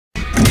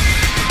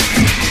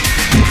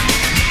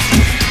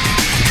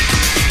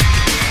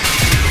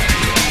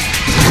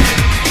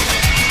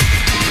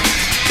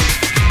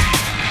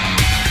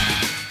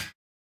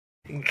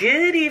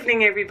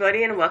evening,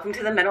 everybody, and welcome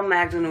to the Metal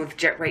Magdalene with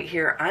Jet right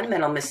here on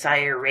Metal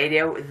Messiah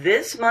Radio.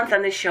 This month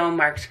on the show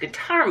marks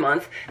Guitar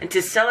Month, and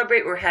to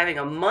celebrate, we're having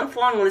a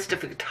month-long list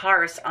of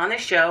guitarists on the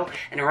show,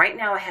 and right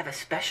now I have a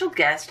special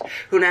guest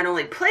who not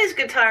only plays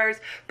guitars,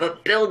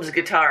 but builds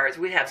guitars.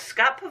 We have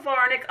Scott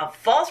Pivarnick, a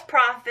false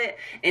prophet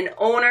and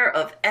owner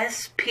of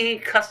SP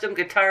Custom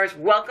Guitars.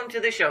 Welcome to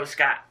the show,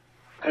 Scott.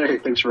 Hey,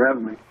 thanks for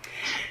having me.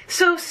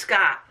 So,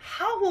 Scott,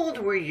 how old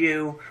were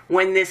you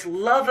when this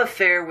love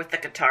affair with the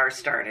guitar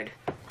started?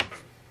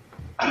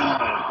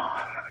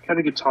 I got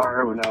a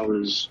guitar when I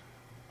was,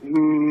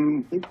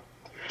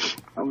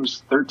 I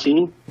was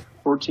 13,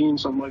 14,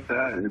 something like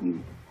that,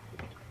 and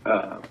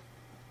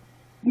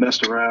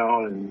messed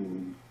around,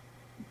 and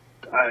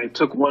I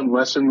took one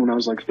lesson when I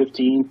was like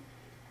 15,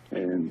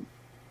 and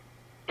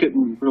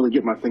couldn't really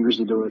get my fingers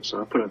to do it,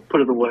 so I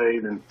put it away,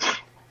 and then,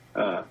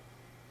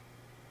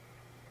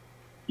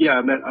 yeah,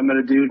 I met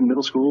a dude in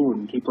middle school,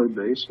 and he played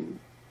bass, and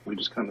we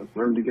just kind of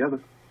learned together.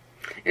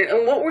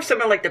 And what were some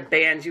of like the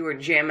bands you were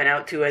jamming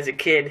out to as a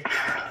kid?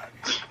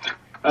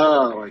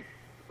 Like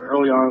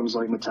early on, it was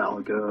like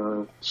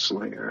Metallica,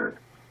 Slayer,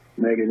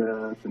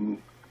 Megadeth,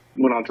 and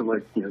went on to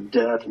like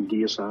Death and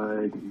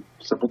Deicide and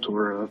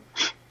Sepultura,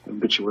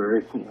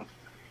 Obituary.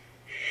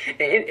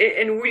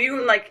 And were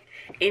you in like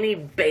any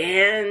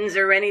bands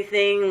or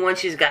anything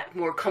once you got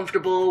more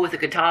comfortable with the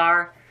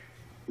guitar?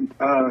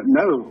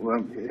 No,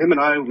 him and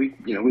I, we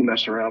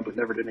messed around, but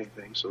never did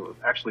anything. So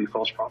actually,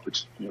 False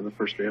Prophets, the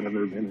first band I've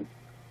ever been in.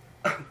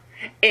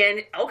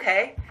 And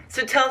okay,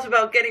 so tell us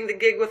about getting the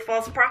gig with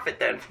False Prophet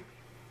then.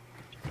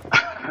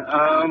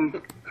 How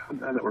did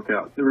that work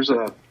out? There was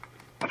a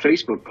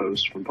Facebook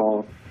post from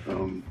Paul,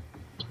 and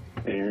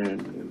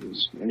it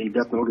was any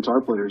death metal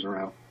guitar players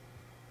around,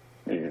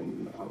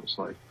 and I was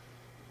like,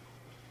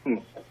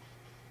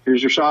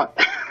 here's your shot.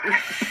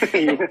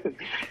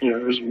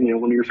 It was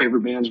one of your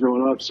favorite bands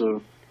growing up,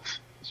 so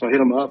I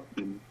hit him up,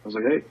 and I was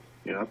like, hey,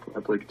 I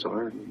play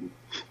guitar, and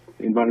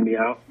he invited me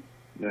out.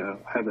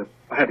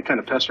 I had to kind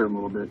of pester him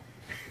a little bit,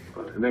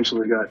 but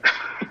eventually got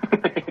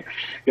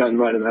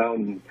invited out,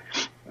 and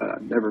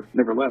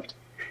never left.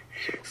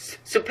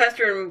 So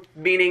pester him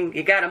meaning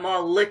you got him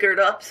all liquored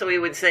up so he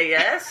would say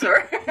yes,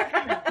 or?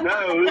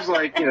 No, it was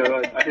like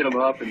I hit him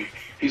up, and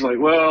he's like,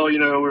 well,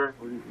 we're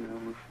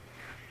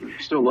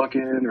still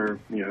looking, or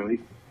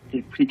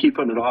he keep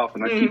putting it off,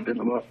 and I keep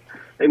hitting him up.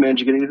 Hey man,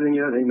 did you get anything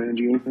yet? Hey man, did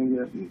you get anything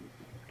yet? And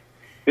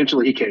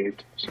eventually he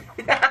caved.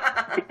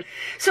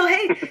 So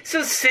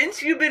so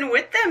since you've been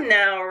with them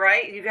now,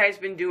 right? You guys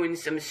been doing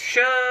some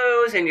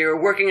shows, and you're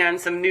working on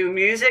some new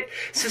music.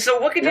 So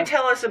what could you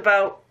tell us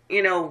about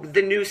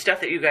the new stuff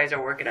that you guys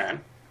are working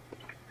on?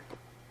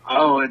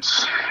 Oh,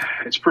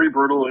 it's pretty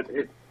brutal.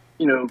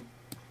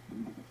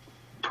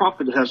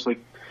 Prophet has like,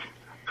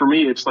 for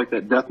me, it's like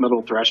that death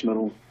metal, thrash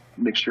metal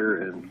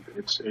mixture, and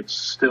it's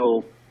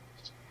still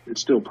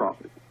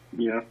Prophet.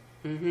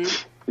 Mm-hmm.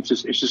 It's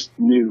just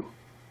new.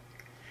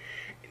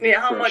 Yeah,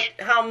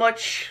 how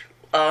much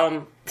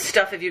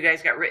stuff have you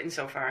guys got written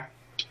so far?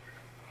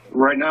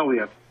 Right now we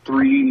have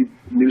 3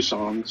 new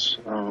songs.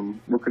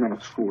 Working on a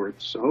 4th,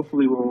 so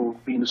hopefully we'll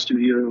be in the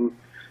studio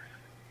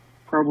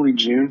probably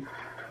June.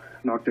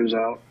 Knock those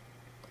out.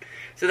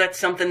 So that's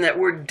something that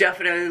we're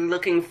definitely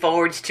looking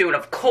forward to. And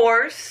of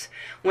course,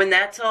 when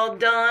that's all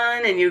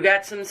done and you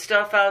got some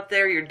stuff out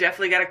there, you're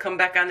definitely got to come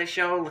back on the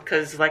show,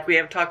 because like we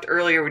have talked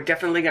earlier, we're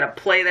definitely going to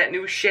play that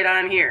new shit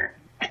on here.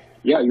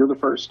 Yeah, you're the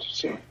first.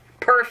 So.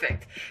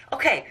 Perfect.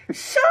 Okay,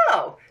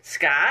 so,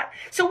 Scott,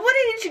 so what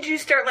age did you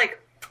start, like,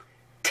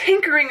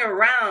 tinkering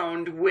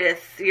around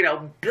with,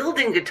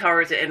 building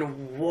guitars,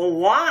 and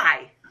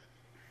why?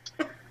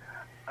 It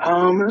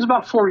was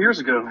about 4 years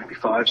ago, maybe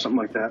 5, something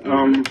like that.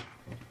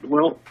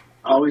 Well,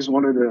 I always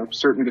wanted a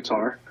certain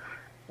guitar,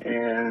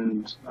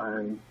 and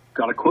I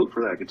got a quote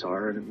for that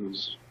guitar, and it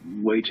was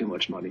way too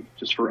much money,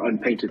 just for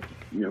unpainted,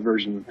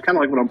 version, kind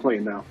of like what I'm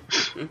playing now.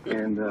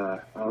 And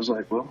I was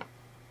like, well,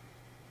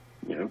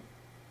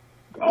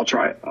 I'll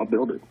try it. I'll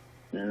build it,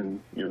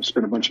 and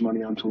spend a bunch of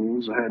money on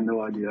tools. I had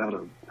no idea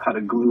how to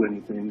glue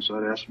anything, so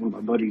I'd asked one of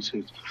my buddies.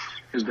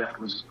 His dad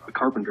was a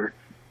carpenter.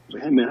 I was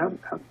like, hey man,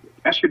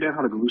 ask your dad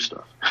how to glue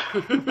stuff.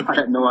 I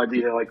had no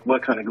idea like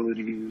what kind of glue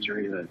to use or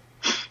any of that.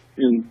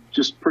 And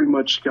just pretty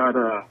much got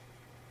a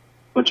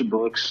bunch of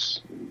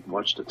books, and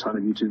watched a ton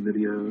of YouTube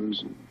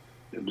videos, and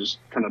just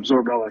kind of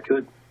absorbed all I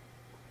could,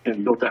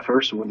 and built that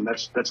first one.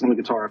 That's the only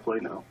guitar I play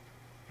now.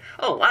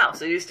 Oh wow!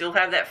 So you still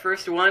have that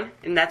first one,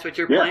 and that's what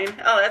you're playing?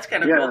 Oh, that's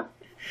kind of cool.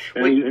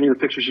 Any of the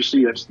pictures you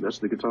see, that's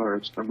the guitar.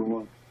 It's number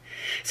 1.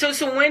 So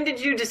when did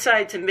you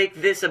decide to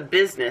make this a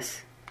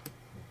business?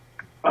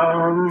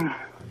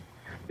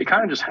 It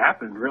kind of just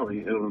happened,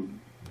 really. I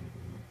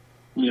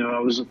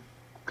was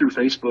through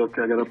Facebook.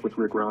 I got up with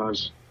Rick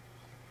Ross,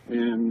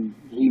 and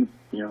he,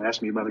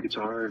 asked me about a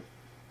guitar.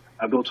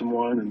 I built him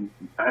one, and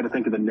I had to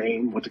think of the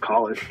name, what to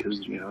call it, because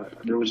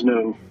there was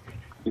no,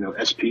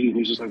 SP, and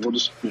he's just like, well,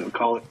 just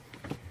call it,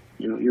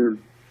 your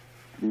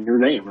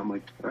name. I'm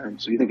like, all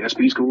right, so you think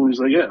SP's cool? And he's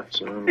like, yeah.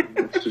 So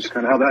that's just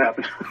kind of how that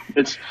happened.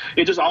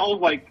 It just all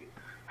like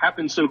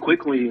happened so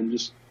quickly and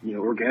just,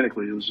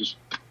 organically. It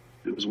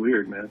was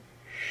weird, man.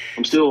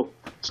 I'm still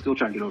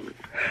trying to get over it.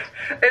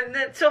 And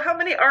then, so how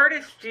many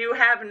artists do you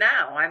have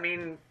now? I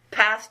mean,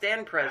 past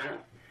and present.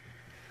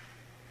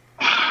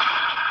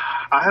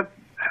 I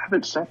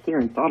haven't sat there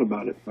and thought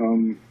about it.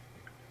 I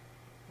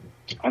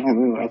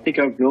don't know. I think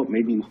I've built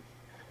maybe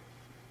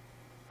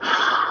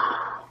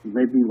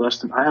less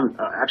than,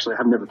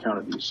 I've never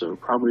counted these, so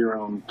probably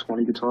around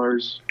 20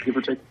 guitars, give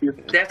or take a few.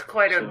 That's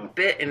quite a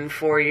bit in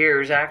 4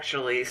 years,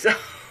 actually, so.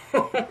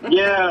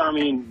 Yeah, I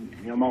mean,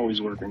 I'm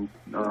always working,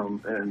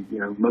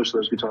 and, most of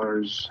those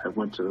guitars have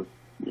went to,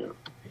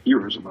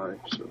 heroes of mine,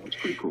 so that's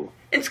pretty cool.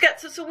 And Scott,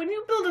 so when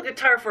you build a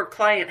guitar for a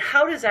client,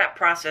 how does that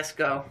process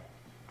go?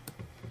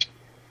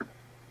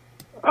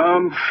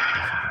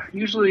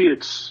 Usually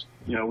it's,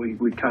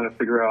 we kind of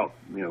figure out,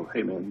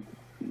 hey man,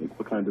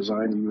 what kind of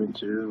design are you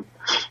into?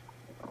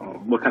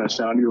 What kind of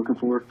sound are you looking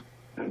for?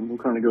 And we'll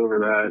kind of go over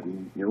that,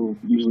 and we'll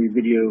usually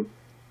video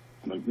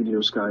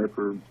Skype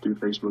or do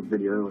Facebook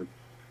video and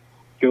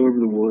go over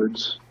the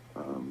woods.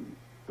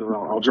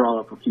 I'll draw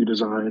up a few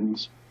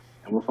designs,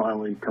 and we'll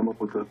finally come up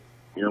with one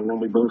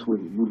we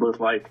both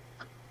like,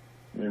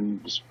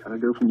 and just kind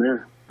of go from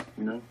there.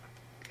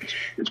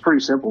 It's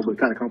pretty simple, but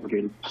kind of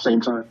complicated at the same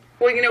time.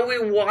 Well,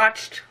 we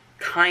watched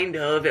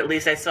at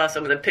least I saw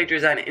some of the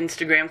pictures on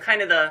Instagram,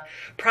 kind of the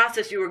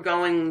process you were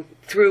going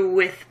through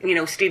with,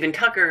 Stephen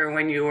Tucker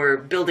when you were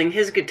building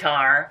his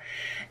guitar.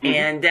 Mm-hmm.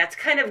 And that's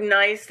kind of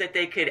nice that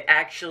they could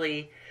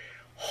actually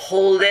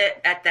hold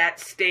it at that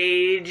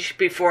stage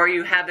before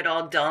you have it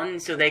all done,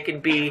 so they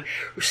could be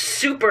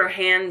super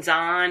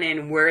hands-on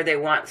in where they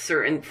want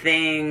certain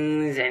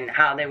things and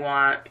how they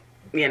want,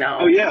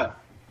 Oh, yeah.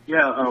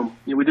 Yeah,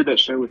 we did that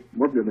show with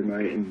Morb the other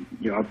night, and,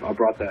 I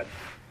brought that,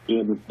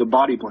 the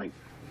body blank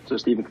so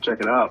Stephen could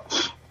check it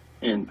out.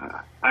 And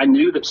I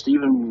knew that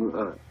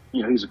Stephen,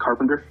 he's a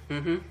carpenter,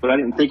 mm-hmm. but I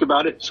didn't think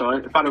about it. So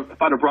if I'd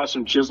have brought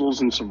some chisels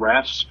and some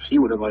rasps, he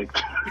would have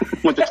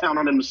went to town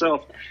on it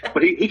himself.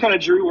 But he kind of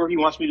drew where he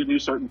wants me to do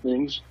certain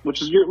things,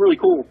 which is really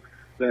cool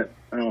that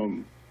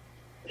the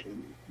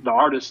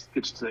artist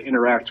gets to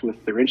interact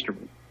with their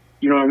instrument.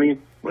 You know what I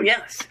mean?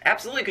 Yes,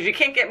 absolutely, because you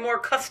can't get more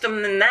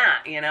custom than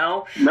that,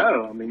 No,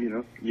 I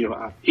mean,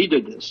 he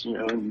did this,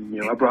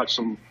 and I brought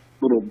some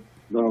little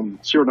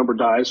serial number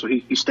dies, so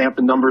he stamped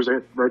the numbers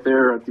right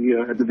there at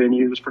the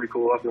venue. It was pretty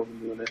cool. I feel him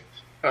doing it.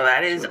 Oh,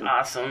 that is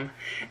awesome.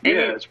 And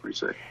it's pretty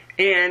sick.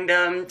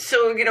 And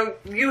so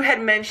you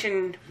had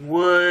mentioned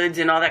woods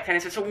and all that kind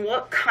of stuff. So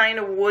what kind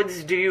of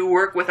woods do you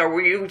work with, or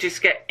will you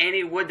just get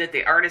any wood that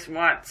the artist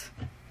wants?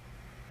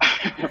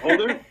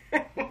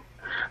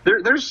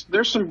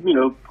 There's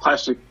some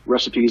classic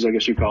recipes, I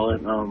guess you call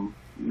it.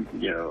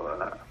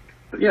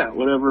 But yeah,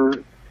 whatever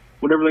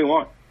they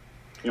want.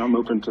 I'm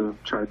open to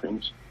try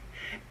things.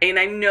 And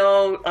I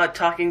know,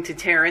 talking to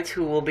Terrence,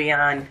 who will be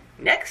on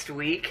next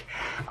week,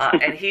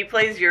 and he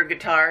plays your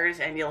guitars,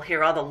 and you'll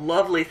hear all the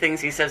lovely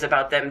things he says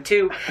about them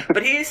too.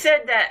 But he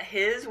said that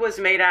his was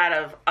made out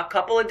of a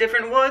couple of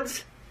different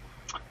woods.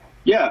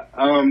 Yeah,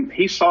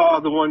 he saw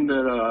the one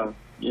that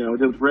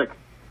did with Rick,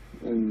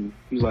 and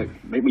he's like,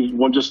 maybe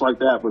one just like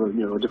that with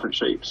a different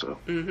shape. So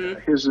mm-hmm.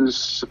 His is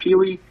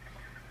sapele,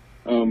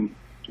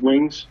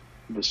 wings,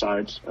 the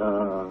sides,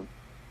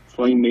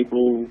 flame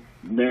maple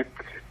neck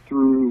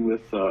through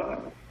with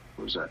what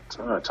was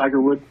that?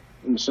 Tiger wood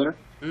in the center,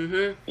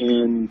 mm-hmm.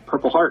 and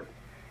purple heart.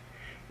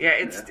 Yeah,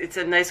 it's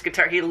a nice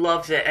guitar. He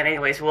loves it. And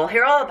anyways, we'll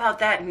hear all about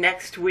that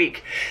next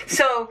week.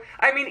 So,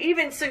 I mean,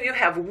 even so, you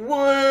have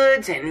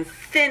woods and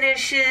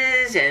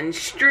finishes and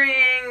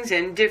strings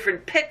and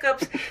different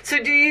pickups.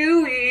 So do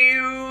you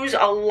use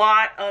a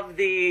lot of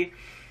the,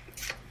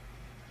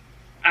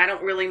 I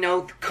don't really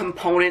know,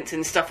 components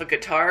and stuff of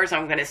guitars?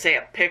 I'm going to say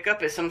a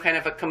pickup is some kind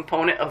of a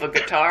component of a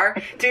guitar.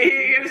 Do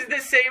you use the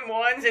same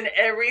ones in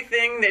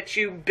everything that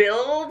you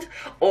build?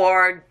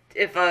 Or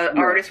if an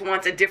artist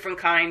wants a different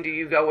kind, do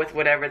you go with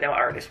whatever the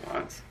artist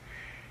wants?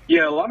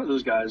 Yeah, a lot of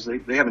those guys,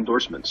 they have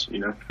endorsements,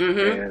 mm-hmm.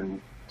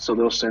 and so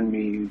they'll send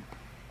me,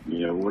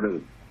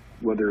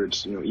 whether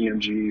it's,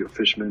 EMG or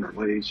Fishman or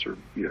Lace or,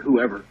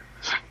 whoever,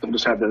 they'll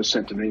just have those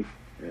sent to me,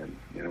 and,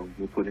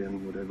 we'll put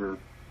in whatever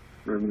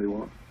they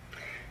want.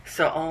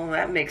 So,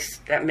 that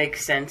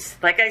makes sense.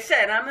 Like I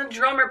said, I'm a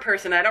drummer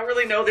person. I don't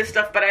really know this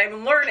stuff, but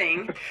I'm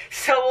learning.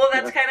 So,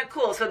 that's kind of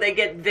cool. So they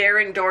get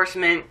their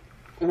endorsement,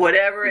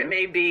 whatever it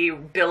may be,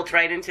 built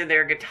right into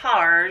their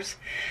guitars,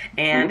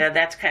 and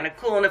that's kind of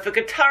cool. And if a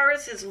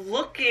guitarist is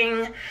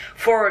looking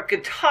for a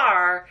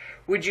guitar,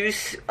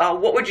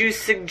 what would you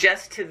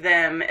suggest to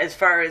them as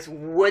far as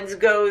woods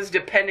goes,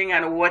 depending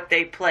on what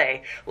they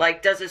play?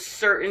 Like, does a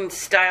certain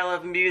style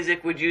of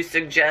music, would you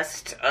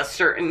suggest a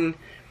certain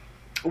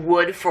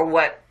wood for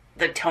what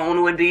the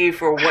tone would be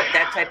for what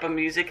that type of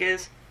music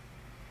is?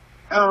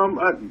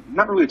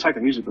 Not really the type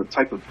of music, but the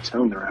type of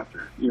tone they're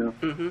after,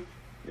 Mm-hmm.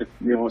 If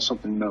you want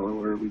something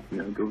mellower, we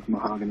go with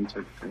mahogany type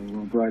of thing. A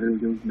little brighter,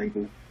 go with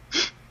maple.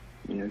 If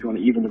you want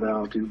to even it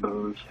out, do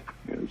both.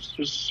 There's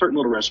certain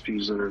little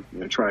recipes that are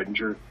tried and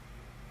true.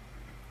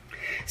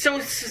 So,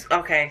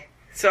 okay.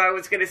 So I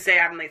was gonna say,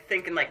 I'm like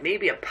thinking like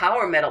maybe a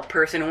power metal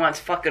person wants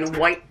fucking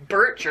white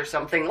birch or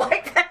something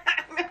like that.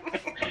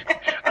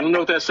 I don't know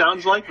what that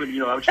sounds like, but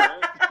I'll try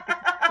it.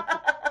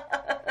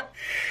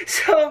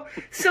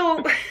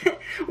 So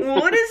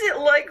what is it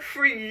like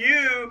for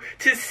you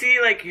to see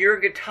like your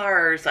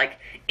guitars like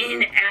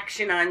in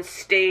action on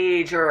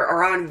stage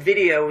or on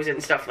videos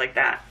and stuff like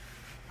that?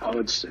 Oh,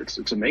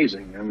 it's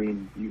amazing. I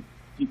mean,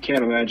 you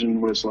can't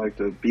imagine what it's like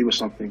to be with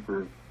something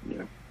for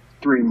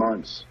 3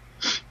 months,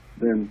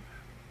 then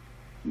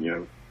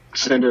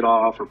send it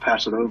off or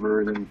pass it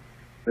over, and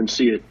then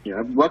see it.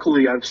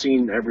 Luckily, I've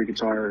seen every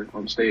guitar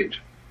on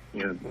stage. The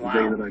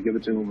day that I give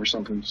it to them or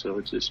something.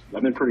 So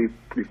I've been pretty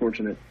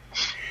fortunate,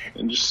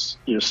 and just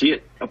see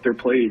it up there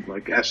played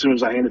like as soon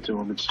as I hand it to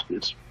them,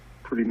 it's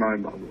pretty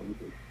mind-boggling.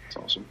 It's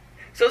awesome.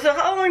 So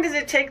how long does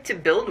it take to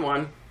build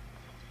one?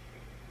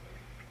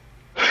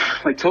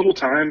 Like total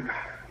time,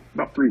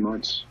 about 3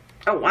 months.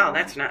 Oh wow,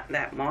 that's not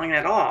that long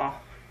at all.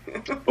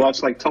 Well,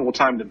 that's like total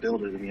time to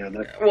build it.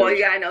 Well,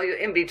 yeah, I know, you're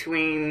in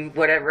between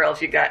whatever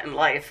else you got in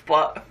life,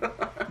 but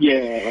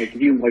yeah, like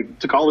if you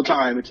took all the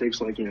time, it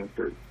takes like 3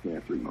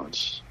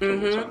 months.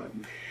 Total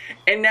time.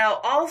 And now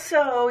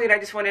also, I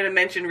just wanted to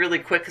mention really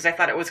quick because I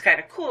thought it was kind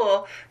of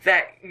cool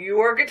that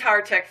your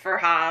guitar tech for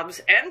Hobbs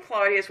and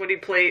Claudius when he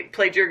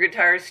played your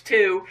guitars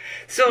too.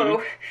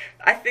 So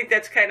I think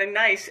that's kind of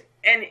nice.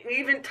 And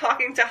even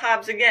talking to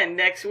Hobbs again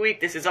next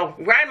week, I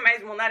might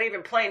as well not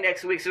even play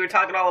next week, so we're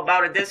talking all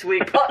about it this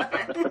week.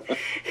 But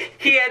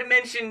he had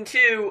mentioned,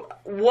 too,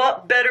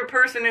 what better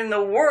person in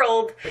the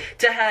world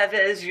to have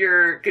as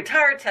your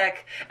guitar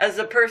tech as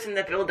the person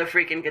that built a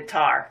freaking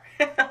guitar.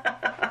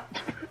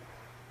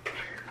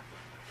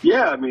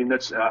 Yeah, I mean,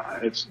 that's,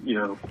 I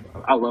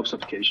love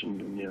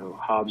suffocation, and,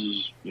 Hobbs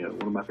is,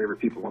 one of my favorite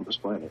people on this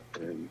planet.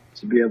 And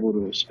to be able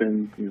to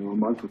spend, a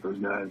month with those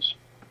guys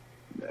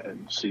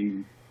and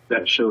see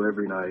that show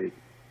every night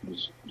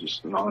was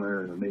just an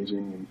honor and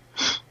amazing,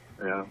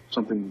 and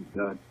something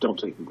that I don't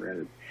take for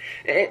granted.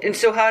 And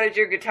so how did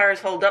your guitars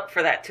hold up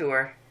for that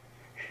tour?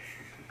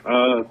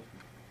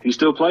 He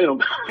still played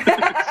them.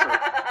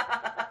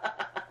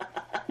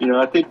 So,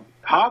 I think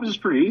Hobbs is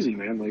pretty easy,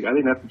 man. Like, I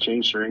didn't have to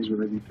change strings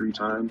maybe 3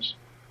 times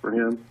for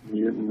him. He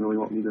didn't really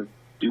want me to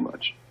do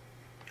much.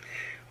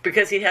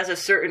 Because he has a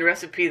certain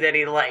recipe that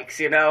he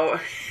likes, Yeah.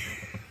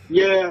 He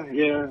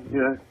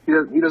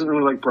doesn't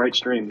really like bright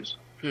strings.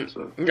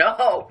 So.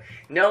 No.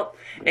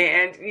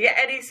 And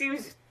he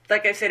seems,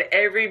 like I said,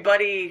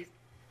 everybody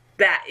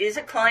that is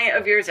a client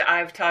of yours that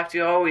I've talked to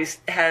always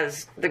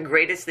has the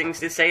greatest things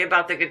to say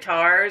about the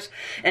guitars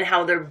and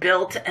how they're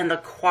built and the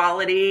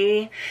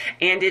quality.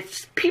 And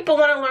if people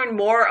want to learn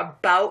more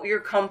about your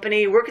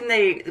company, where can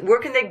they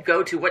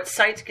go to? What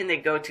sites can they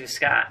go to,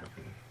 Scott?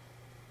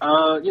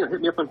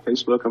 Hit me up on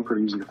Facebook. I'm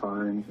pretty easy to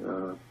find.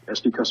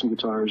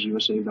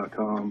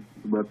 spcustomguitarsusa.com,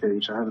 the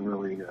webpage. I haven't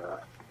really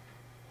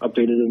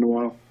updated it in a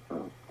while.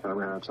 I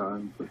ran out of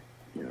time, but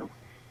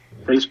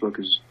Facebook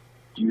is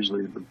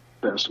usually the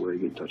best way to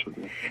get in touch with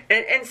me.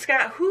 And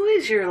Scott, who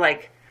is your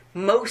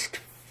most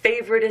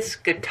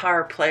favoriteest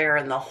guitar player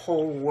in the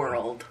whole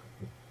world?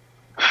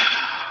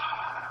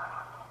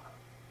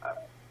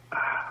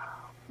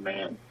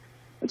 Man,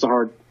 that's a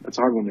hard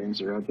one to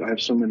answer. I have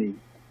so many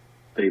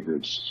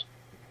favorites.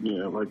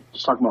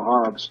 Just talking about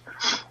Hobbs,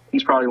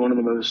 he's probably one of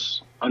the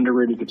most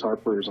underrated guitar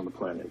players on the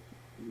planet.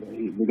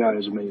 The guy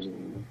is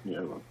amazing.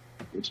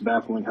 It's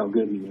baffling how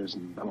good he is,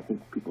 and I don't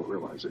think people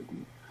realize it.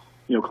 And,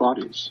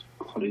 Claudius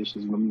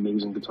is an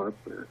amazing guitar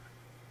player.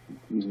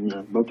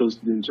 Both those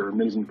dudes are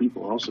amazing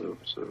people also.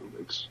 So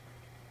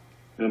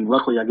and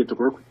luckily I get to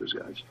work with those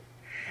guys.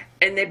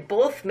 And they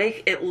both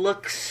make it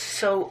look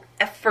so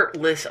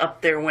effortless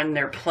up there when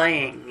they're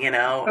playing.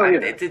 Oh, yeah.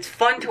 It's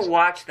fun to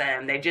watch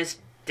them. They just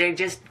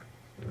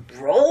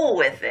roll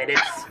with it.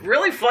 It's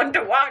really fun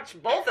to watch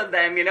both of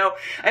them,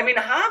 I mean,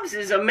 Hobbs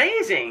is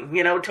amazing,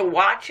 to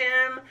watch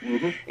him,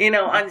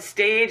 on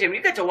stage. I mean,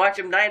 you get to watch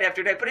him night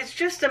after night, but it's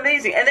just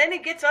amazing. And then he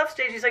gets off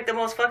stage, he's like the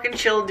most fucking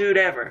chill dude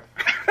ever.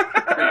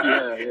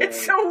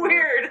 It's so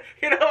weird,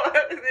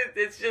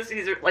 it's just,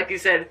 he's, like you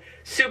said,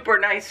 super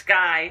nice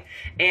guy.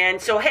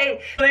 And so,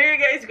 hey, there you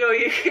guys go.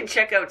 You can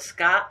check out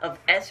Scott of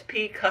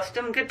SP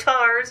Custom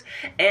Guitars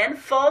and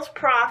False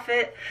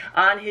Prophet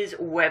on his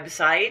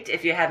website.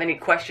 If you have any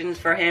questions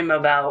for him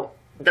about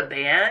the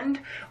band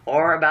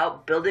or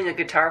about building a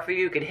guitar for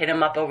you, could hit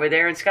him up over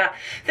there. And Scott,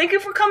 thank you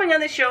for coming on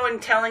the show and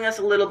telling us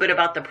a little bit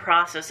about the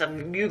process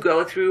of you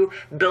go through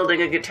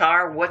building a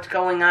guitar, what's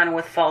going on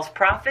with False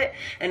Prophet,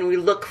 and we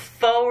look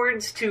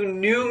forwards to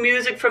new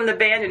music from the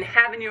band and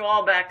having you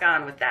all back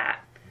on with that.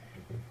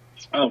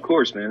 Oh, of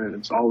course, man.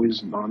 It's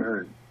always an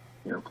honor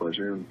and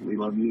pleasure, and we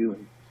love you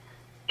and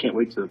can't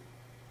wait to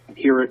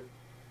hear it,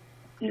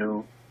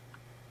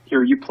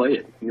 hear you play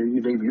it, hear you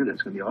debut it.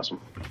 It's going to be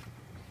awesome.